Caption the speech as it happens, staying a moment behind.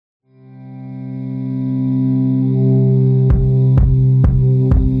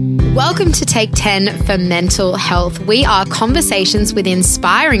Welcome to Take 10 for Mental Health. We are conversations with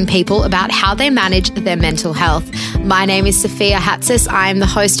inspiring people about how they manage their mental health. My name is Sophia Hatsis. I am the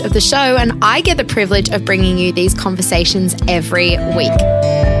host of the show, and I get the privilege of bringing you these conversations every week.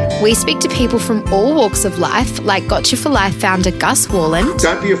 We speak to people from all walks of life, like Gotcha for Life founder Gus Worland.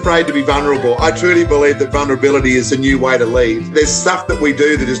 Don't be afraid to be vulnerable. I truly believe that vulnerability is a new way to lead. There's stuff that we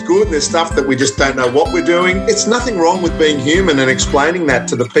do that is good, and there's stuff that we just don't know what we're doing. It's nothing wrong with being human and explaining that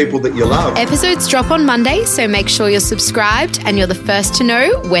to the people that you love. Episodes drop on Monday, so make sure you're subscribed and you're the first to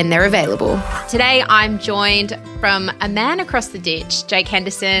know when they're available. Today, I'm joined from a man across the ditch, Jake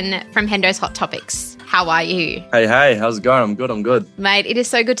Henderson from Hendo's Hot Topics. How are you? Hey, how's it going? I'm good. Mate, it is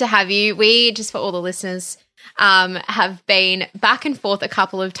so good to have you. We, just for all the listeners, have been back and forth a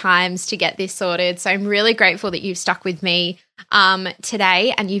couple of times to get this sorted. So I'm really grateful that you've stuck with me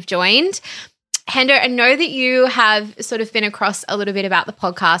today and you've joined. Hendo, I know that you have sort of been across a little bit about the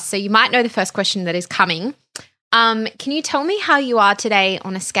podcast, so you might know the first question that is coming. Can you tell me how you are today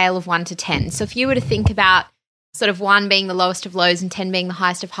on a scale of 1 to 10? So if you were to think about sort of 1 being the lowest of lows and 10 being the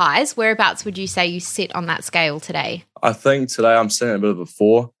highest of highs, whereabouts would you say you sit on that scale today? I think today I'm sitting at a bit of a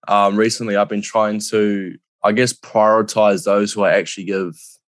 4. Recently, I've been trying to, prioritize those who I actually give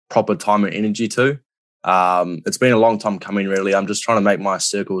proper time and energy to. It's been a long time coming, really. I'm just trying to make my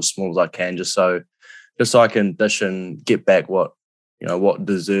circle as small as I can, just so I can dish and get back what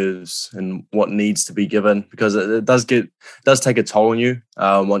deserves and what needs to be given, because it does take a toll on you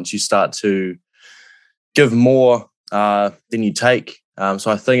once you start to give more than you take.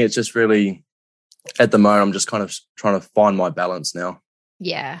 So I think it's just really, at the moment, I'm just kind of trying to find my balance now.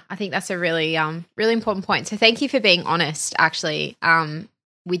 Yeah, I think that's a really, really important point. So thank you for being honest, actually,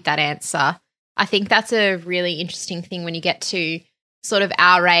 with that answer. I think that's a really interesting thing when you get to sort of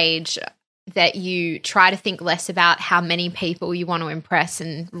our age, that you try to think less about how many people you want to impress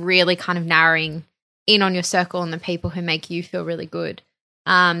and really kind of narrowing in on your circle and the people who make you feel really good.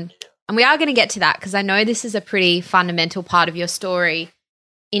 And we are going to get to that because I know this is a pretty fundamental part of your story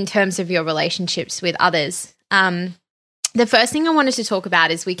in terms of your relationships with others. The first thing I wanted to talk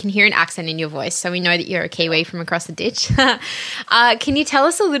about is we can hear an accent in your voice, so we know that you're a Kiwi from across the ditch. Can you tell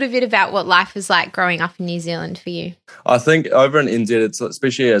us a little bit about what life was like growing up in New Zealand for you? I think over in India, it's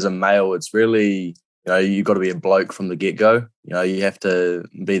especially as a male, it's really, you've got to be a bloke from the get-go. You have to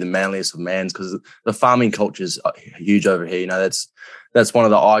be the manliest of mans, because the farming culture is huge over here. That's one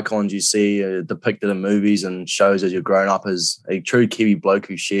of the icons you see depicted in movies and shows as you're growing up, as a true Kiwi bloke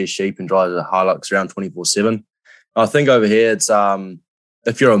who shares sheep and drives a Hilux around 24/7. I think over here, it's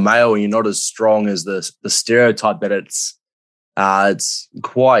if you're a male and you're not as strong as the stereotype, that it's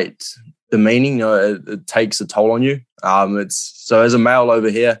quite demeaning. It takes a toll on you. So as a male over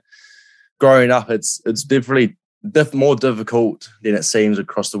here, growing up, it's definitely more difficult than it seems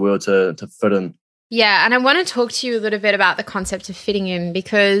across the world to fit in. Yeah, and I want to talk to you a little bit about the concept of fitting in,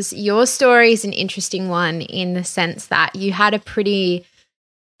 because your story is an interesting one in the sense that you had a pretty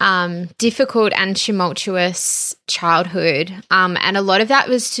difficult and tumultuous childhood, and a lot of that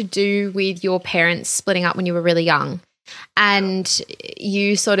was to do with your parents splitting up when you were really young, and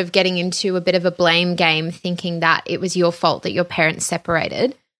you sort of getting into a bit of a blame game, thinking that it was your fault that your parents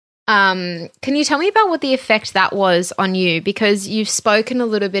separated. Can you tell me about what the effect that was on you? Because you've spoken a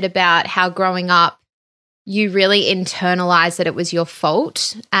little bit about how growing up you really internalized that it was your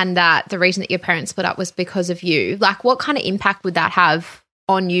fault and that the reason that your parents split up was because of you. Like, what kind of impact would that have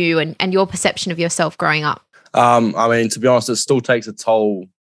on you and your perception of yourself growing up? To be honest, it still takes a toll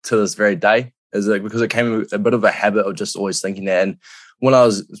to this very day, because it came a bit of a habit of just always thinking that. And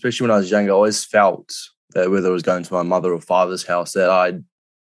especially when I was younger, I always felt that whether it was going to my mother or father's house, that I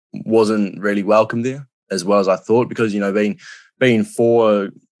wasn't really welcome there as well as I thought, because, being 4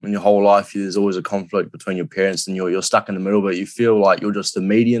 in your whole life, there's always a conflict between your parents and you're stuck in the middle, but you feel like you're just the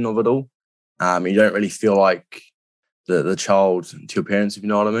median of it all. You don't really feel like the child to your parents, if you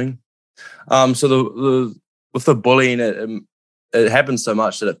know what I mean. So with the bullying, it happened so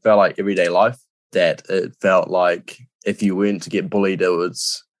much that it felt like everyday life, that it felt like if you went to get bullied, it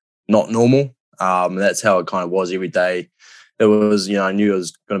was not normal. That's how it kind of was every day. It was, I knew it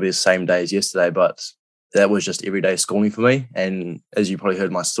was going to be the same day as yesterday, but that was just everyday schooling for me. And as you probably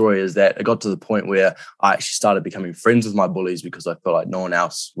heard my story, is that it got to the point where I actually started becoming friends with my bullies, because I felt like no one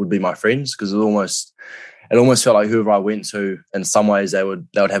else would be my friends, because it almost felt like whoever I went to, in some ways, they would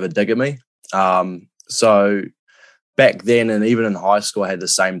have a dig at me. So back then, and even in high school, I had the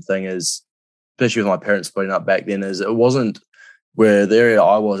same thing, as especially with my parents splitting up back then, is it wasn't where the area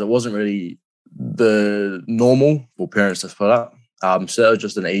I was, it wasn't really the normal for parents to split up. So that was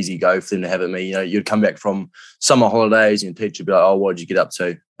just an easy go for them to have at me. You'd come back from summer holidays and your teacher would be like, "Oh, what did you get up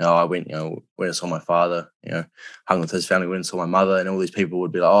to?" I went and saw my father, hung with his family, went and saw my mother, and all these people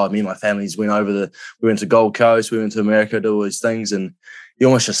would be like, "Oh, me and my families we went to Gold Coast, we went to America, did all these things." And you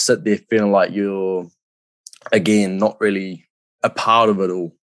almost just sit there feeling like you're, again, not really a part of it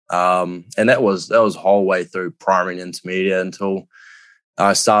all. And that was the whole way through primary and intermediate until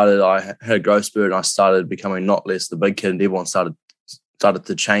I had a growth spurt and I started becoming not less the big kid, and everyone started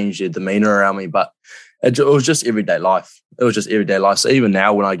to change their demeanor around me. But it was just everyday life. It was just everyday life. So even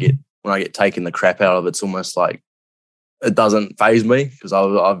now when I get taken the crap out of, it's almost like it doesn't faze me because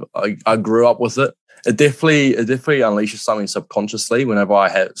I grew up with it. It definitely unleashes something subconsciously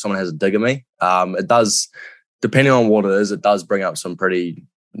whenever someone has a dig at me. It does, depending on what it is, it does bring up some pretty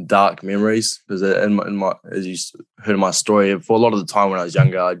dark memories, because as you heard in my story, for a lot of the time when I was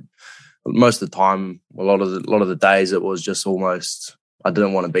younger, most of the time, a lot of the days, it was just almost I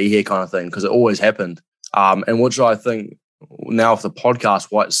didn't want to be here kind of thing, because it always happened. And which I think now with the podcast,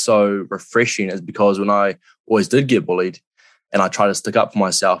 why it's so refreshing is because when I always did get bullied and I try to stick up for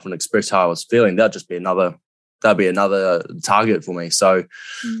myself and express how I was feeling, that'd be another target for me. So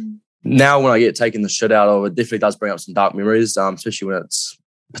now when I get taken the shit out of, it definitely does bring up some dark memories, especially when it's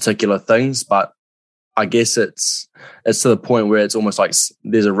particular things. But I guess it's to the point where it's almost like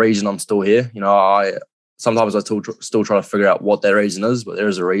there's a reason I'm still here. Sometimes I still try to figure out what that reason is, but there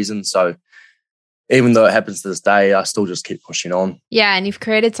is a reason. So even though it happens to this day, I still just keep pushing on. Yeah, and you've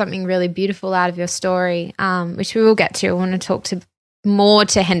created something really beautiful out of your story, which we will get to. I want to talk more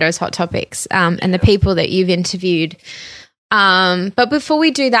to Hendo's Hot Topics and the people that you've interviewed. But before we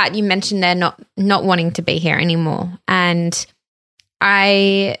do that, you mentioned they're not wanting to be here anymore. And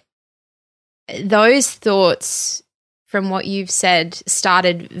those thoughts, from what you've said,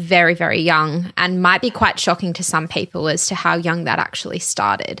 started very, very young and might be quite shocking to some people as to how young that actually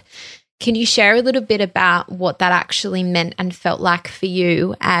started. Can you share a little bit about what that actually meant and felt like for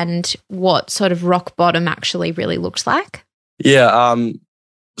you, and what sort of rock bottom actually really looked like? Yeah.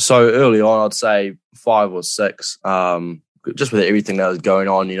 So early on, I'd say 5 or 6, just with everything that was going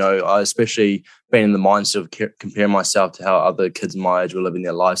on, I especially been in the mindset of comparing myself to how other kids my age were living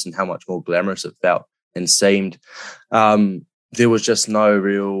their lives and how much more glamorous it felt and seemed. There was just no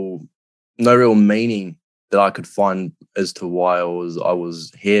real meaning that I could find as to why I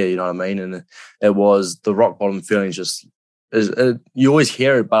was here, you know what I mean? And it was the rock bottom feeling. You always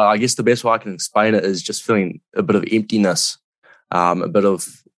hear it, but I guess the best way I can explain it is just feeling a bit of emptiness, a bit of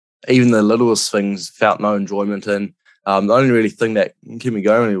even the littlest things felt no enjoyment in. The only really thing that kept me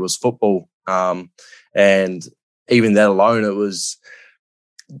going was football. And even that alone, it was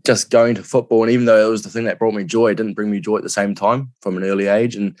just going to football. And even though it was the thing that brought me joy, it didn't bring me joy at the same time from an early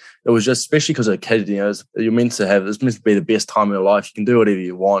age. And it was just, especially because as a kid, you're meant to be the best time of your life. You can do whatever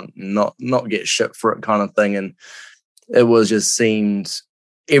you want and not get shit for it kind of thing. And it was just seemed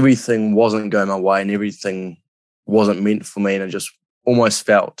everything wasn't going my way and everything wasn't meant for me. And it just almost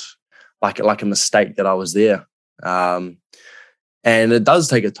felt like a mistake that I was there. And it does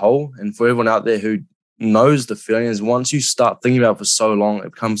take a toll. And for everyone out there who knows the feeling, is once you start thinking about it for so long,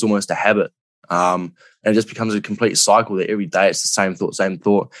 it becomes almost a habit. And it just becomes a complete cycle that every day it's the same thought. And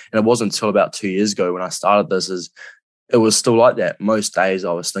it wasn't until about 2 years ago when I started this, it was still like that. Most days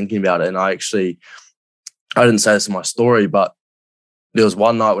I was thinking about it. And I didn't say this in my story, but there was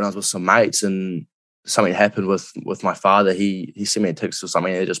one night when I was with some mates and something happened with my father. He sent me a text or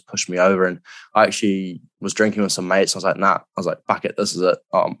something and it just pushed me over. And I actually was drinking with some mates. I was like, nah. I was like, fuck it, this is it.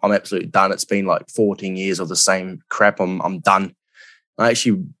 I'm absolutely done. It's been like 14 years of the same crap. I'm done. I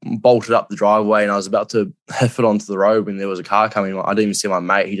actually bolted up the driveway and I was about to hoof it onto the road when there was a car coming. I didn't even see my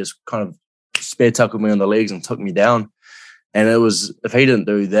mate. He just kind of spare tackled me on the legs and took me down. And it was, if he didn't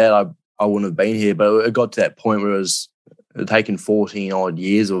do that, I wouldn't have been here. But it got to that point where it was taken 14 odd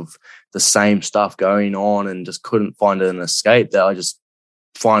years of the same stuff going on and just couldn't find an escape, that I just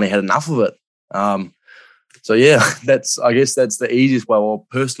finally had enough of it. So yeah, I guess that's the easiest way, or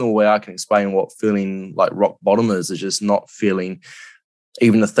personal way I can explain what feeling like rock bottom is just not feeling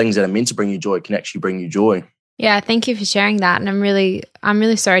even the things that are meant to bring you joy can actually bring you joy. Yeah, thank you for sharing that. And I'm really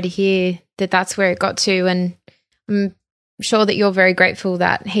sorry to hear that that's where it got to. And I'm sure that you're very grateful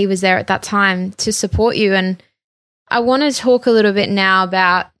that he was there at that time to support you. And I want to talk a little bit now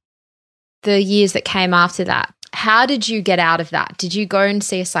about the years that came after that. How did you get out of that? Did you go and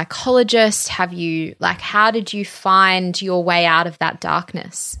see a psychologist? How did you find your way out of that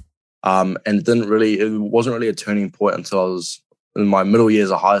darkness? And it wasn't really a turning point until I was in my middle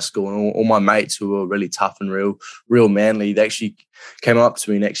years of high school, and all my mates who were really tough and real manly, they actually came up to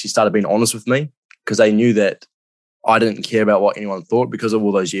me and actually started being honest with me, because they knew that I didn't care about what anyone thought because of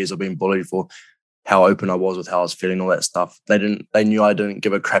all those years I've been bullied for how open I was with how I was feeling, all that stuff. They knew I didn't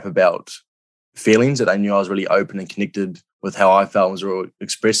give a crap about feelings, that they knew I was really open and connected with how I felt and was real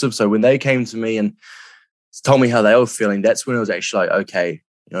expressive. So when they came to me and told me how they were feeling, that's when it was actually like, okay,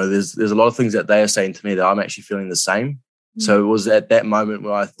 there's a lot of things that they are saying to me that I'm actually feeling the same. Mm. So it was at that moment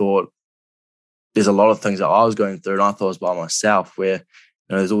where I thought there's a lot of things that I was going through and I thought I was by myself, where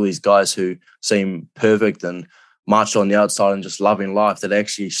there's all these guys who seem perfect and marched on the outside and just loving life that are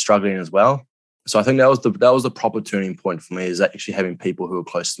actually struggling as well. So I think that was the proper turning point for me, is actually having people who are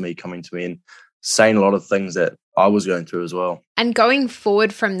close to me coming to me and saying a lot of things that I was going through as well. And going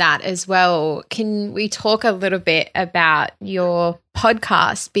forward from that as well, can we talk a little bit about your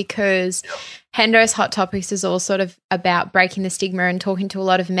podcast? Because Hendo's Hot Topics is all sort of about breaking the stigma and talking to a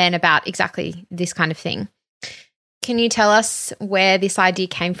lot of men about exactly this kind of thing. Can you tell us where this idea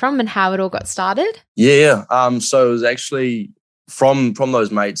came from and how it all got started? Yeah. So it was actually from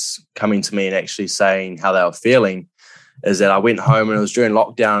those mates coming to me and actually saying how they were feeling, is that I went home and it was during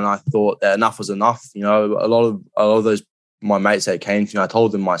lockdown and I thought that enough was enough. A lot of those, my mates that came to me, I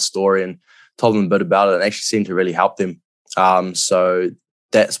told them my story and told them a bit about it, and it actually seemed to really help them. So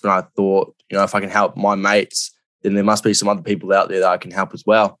that's when I thought, if I can help my mates, then there must be some other people out there that I can help as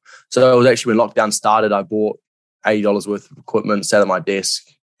well. So it was actually when lockdown started, I bought $80 worth of equipment, sat at my desk,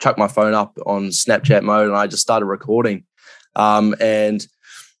 chucked my phone up on Snapchat mode, and I just started recording. And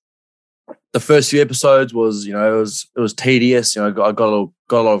the first few episodes was, it was tedious. I got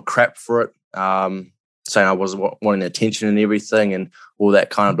a lot of crap for it, saying I wasn't wanting attention and everything and all that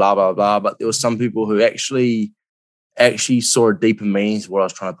kind of blah, blah, blah. But there were some people who actually saw a deeper meaning to what I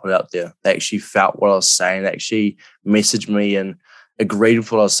was trying to put out there. They actually felt what I was saying. They actually messaged me and agreed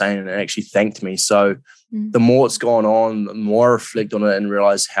with what I was saying and actually thanked me. So the more it's gone on, the more I reflect on it and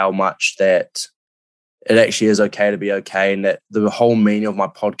realize how much that it actually is okay to be okay, and that the whole meaning of my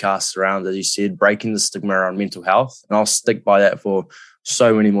podcast around, as you said, breaking the stigma around mental health. And I'll stick by that for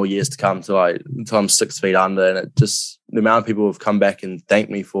so many more years to come until I'm 6 feet under. And it just, the amount of people who have come back and thanked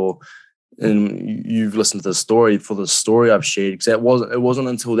me for, and you've listened to the story, for the story I've shared, because it wasn't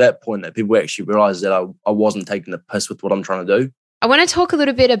until that point that people actually realized that I wasn't taking the piss with what I'm trying to do. I want to talk a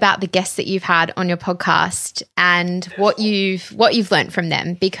little bit about the guests that you've had on your podcast and what you've learned from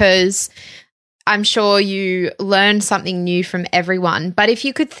them, because I'm sure you learn something new from everyone. But if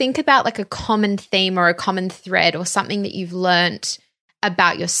you could think about like a common theme or a common thread or something that you've learned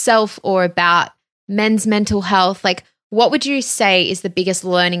about yourself or about men's mental health, like what would you say is the biggest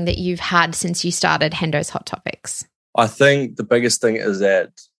learning that you've had since you started Hendo's Hot Topics? I think the biggest thing is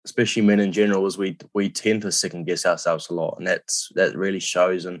that, especially men in general, is we tend to second guess ourselves a lot, and that really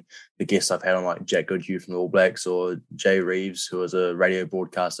shows in the guests I've had on, like Jack Goodhue from the All Blacks, or Jay Reeves, who is a radio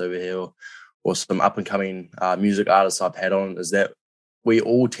broadcaster over here, or some up and coming music artists I've had on, is that we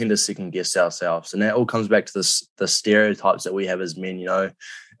all tend to second guess ourselves, and that all comes back to the stereotypes that we have as men.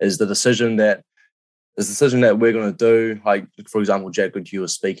 Is the decision that we're going to do. Like, for example, Jack Goodhue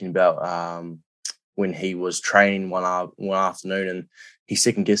was speaking about when he was training one afternoon, and he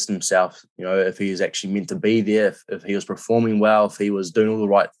second guessed himself, if he was actually meant to be there, if he was performing well, if he was doing all the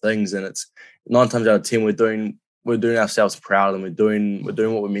right things. And it's 9 times out of 10, we're doing ourselves proud, and we're doing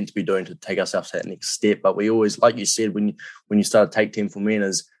what we're meant to be doing to take ourselves to that next step. But we always, like you said, when you start to take 10 for men,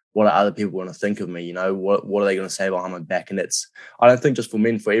 is what are other people going to think of me? What are they going to say behind my back? And I don't think just for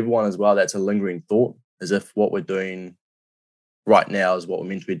men, for everyone as well, that's a lingering thought, as if what we're doing right now is what we're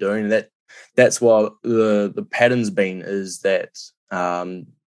meant to be doing. And that's what the pattern's been, is that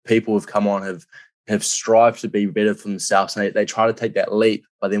people have come on, have strived to be better for themselves, and they try to take that leap,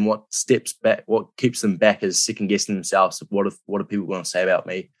 but then what keeps them back is second guessing themselves. What are people going to say about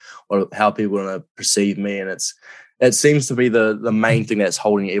me? How are people going to perceive me? And it seems to be the main thing that's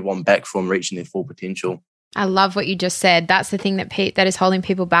holding everyone back from reaching their full potential. I love what you just said. That's the thing that is holding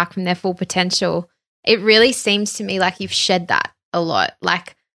people back from their full potential. It really seems to me like you've shed that a lot.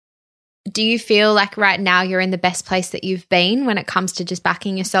 Like, do you feel like right now you're in the best place that you've been when it comes to just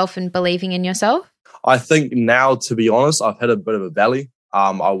backing yourself and believing in yourself? I think now, to be honest, I've had a bit of a valley.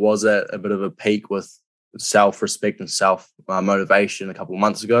 I was at a bit of a peak with self-respect and self-motivation a couple of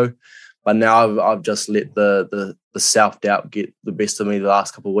months ago. But now I've just let the self-doubt get the best of me the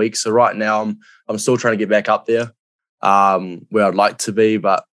last couple of weeks. So right now I'm still trying to get back up there where I'd like to be.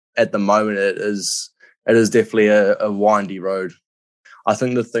 But at the moment it is definitely a windy road. I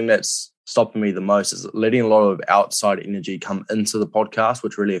think the thing that's stopping me the most is letting a lot of outside energy come into the podcast,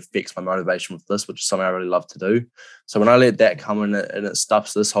 which really affects my motivation with this, which is something I really love to do. So when I let that come in and it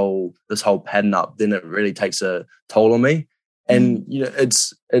stuffs this whole pattern up, then it really takes a toll on me. And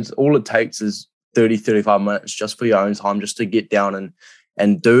it's all it takes is 30, 35 minutes just for your own time, just to get down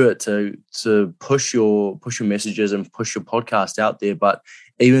and do it, to push your messages and push your podcast out there. But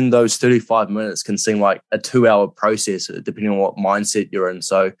even those 35 minutes can seem like a 2-hour process, depending on what mindset you're in.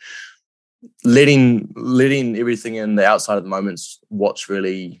 So letting everything in the outside of the moment's what's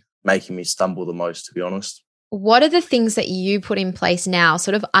really making me stumble the most, to be honest. What are the things that you put in place now,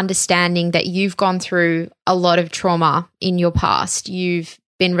 sort of understanding that you've gone through a lot of trauma in your past? You've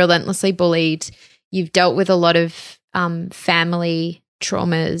been relentlessly bullied. You've dealt with a lot of family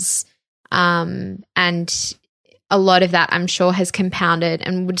traumas, and a lot of that, I'm sure, has compounded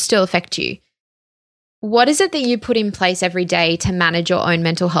and would still affect you. What is it that you put in place every day to manage your own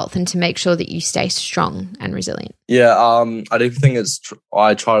mental health and to make sure that you stay strong and resilient? Yeah, I do think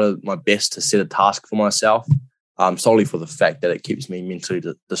I try my best to set a task for myself, solely for the fact that it keeps me mentally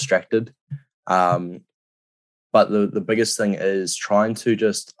distracted. But the biggest thing is trying to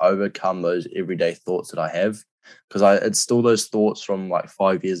just overcome those everyday thoughts that I have, because it's still those thoughts from like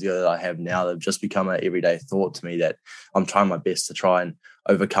 5 years ago that I have now that have just become an everyday thought to me, that I'm trying my best to try and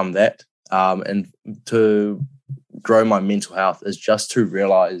overcome that. And to grow my mental health is just to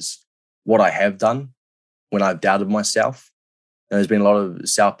realize what I have done when I've doubted myself. And there's been a lot of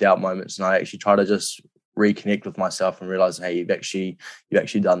self-doubt moments, and I actually try to just reconnect with myself and realize, hey, you've actually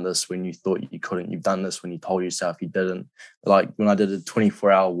done this when you thought you couldn't. You've done this when you told yourself you didn't. Like when I did a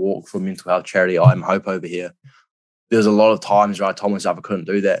 24-hour walk for mental health charity, I'm Hope over here, there's a lot of times where I told myself I couldn't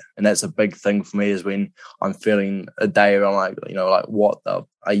do that. And that's a big thing for me, is when I'm feeling a day where I'm like, like, what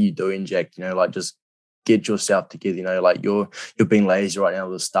are you doing, Jack? Like, just get yourself together. Like you're being lazy right now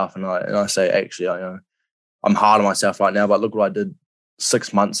with this stuff. And I say, actually, I'm hard on myself right now, but look what I did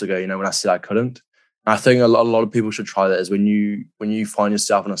 6 months ago, when I said I couldn't. And I think a lot of people should try that, is when you find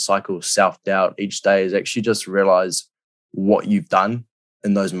yourself in a cycle of self-doubt each day, is actually just realize what you've done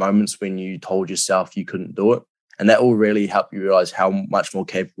in those moments when you told yourself you couldn't do it. And that will really help you realize how much more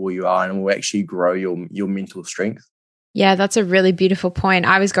capable you are, and will actually grow your mental strength. Yeah, that's a really beautiful point.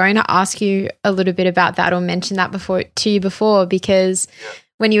 I was going to ask you a little bit about that, or mention that to you before, because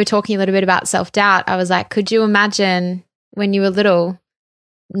when you were talking a little bit about self-doubt, I was like, could you imagine when you were little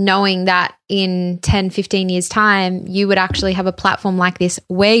knowing that in 10, 15 years' time, you would actually have a platform like this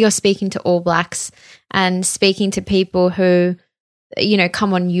where you're speaking to All Blacks and speaking to people who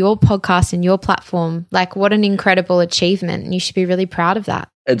come on your podcast and your platform? Like, what an incredible achievement. And you should be really proud of that.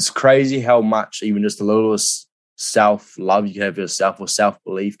 It's crazy how much even just a little self-love you have yourself, or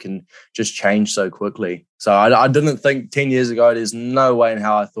self-belief, can just change so quickly. So I didn't think 10 years ago, there's no way in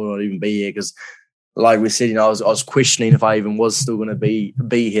how I thought I'd even be here, because like we said, I was questioning if I even was still going to be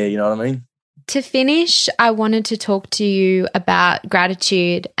here, you know what I mean? To finish, I wanted to talk to you about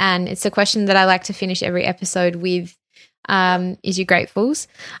gratitude, and it's a question that I like to finish every episode with. Is you gratefuls?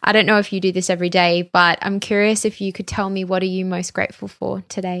 I don't know if you do this every day, but I'm curious if you could tell me, what are you most grateful for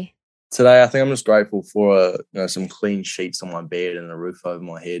today? Today, I think I'm just grateful for some clean sheets on my bed and a roof over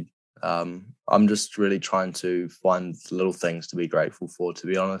my head. I'm just really trying to find little things to be grateful for, to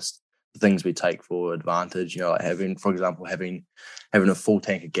be honest. The things we take for advantage, like having a full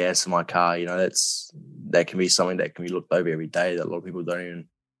tank of gas in my car, that can be something that can be looked over every day that a lot of people don't even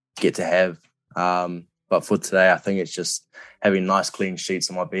get to have. But for today, I think it's just having nice clean sheets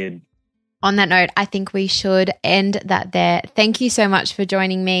on my bed. On that note, I think we should end that there. Thank you so much for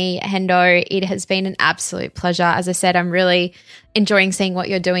joining me, Hendo. It has been an absolute pleasure. As I said, I'm really enjoying seeing what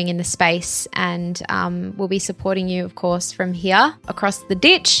you're doing in the space, and we'll be supporting you, of course, from here across the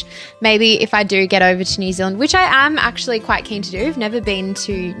ditch. Maybe if I do get over to New Zealand, which I am actually quite keen to do. I've never been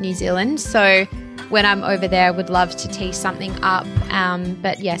to New Zealand, so when I'm over there, I would love to tee something up.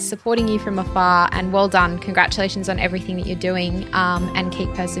 But yes, supporting you from afar, and well done. Congratulations on everything that you're doing, and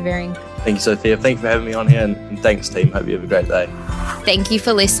keep persevering. Thank you, Sophia. Thank you for having me on here, and thanks, team. Hope you have a great day. Thank you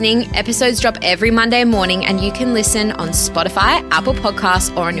for listening. Episodes drop every Monday morning, and you can listen on Spotify, Apple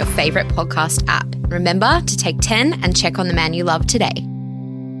Podcasts, or on your favorite podcast app. Remember to take 10 and check on the man you love today.